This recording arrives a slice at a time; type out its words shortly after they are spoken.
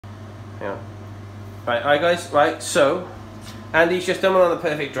Yeah. Right, guys. Right, so Andy's just done one on the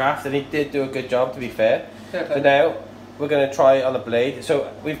perfect draft, and he did do a good job, to be fair. Perfect. So now we're going to try it on the blade.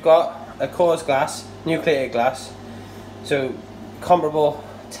 So we've got a coarse glass, nucleated glass. So comparable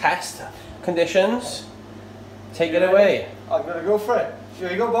test conditions. Take it away. I'm going to go for it.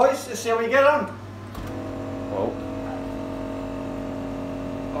 Here you go, boys. Let's see how we get on. Oh,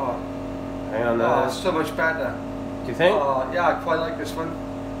 Oh, hang on. oh, so much better. Do you think? Oh, yeah, I quite like this one.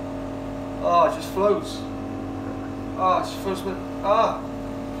 Oh, it just flows. Oh, it just flows with. Oh,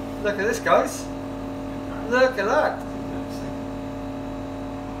 look at this, guys. Look at that.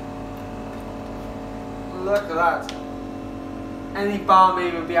 Look at that. Any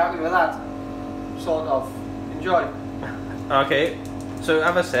barmaid would be happy with that. Sort of. Enjoy. Okay, so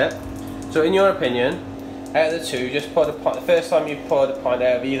have a sip. So in your opinion, out of the two, just pour the pint. The first time you poured a pint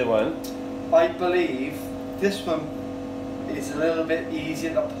out of either one. I believe this one is a little bit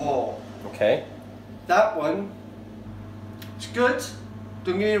easier to pour. Okay. That one, it's good.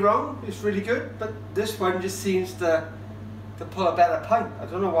 Don't get me wrong, it's really good. But this one just seems to pull a better pint. I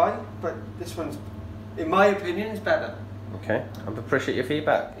don't know why, but this one's, in my opinion, is better. Okay, I appreciate your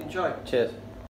feedback. Enjoy. Cheers.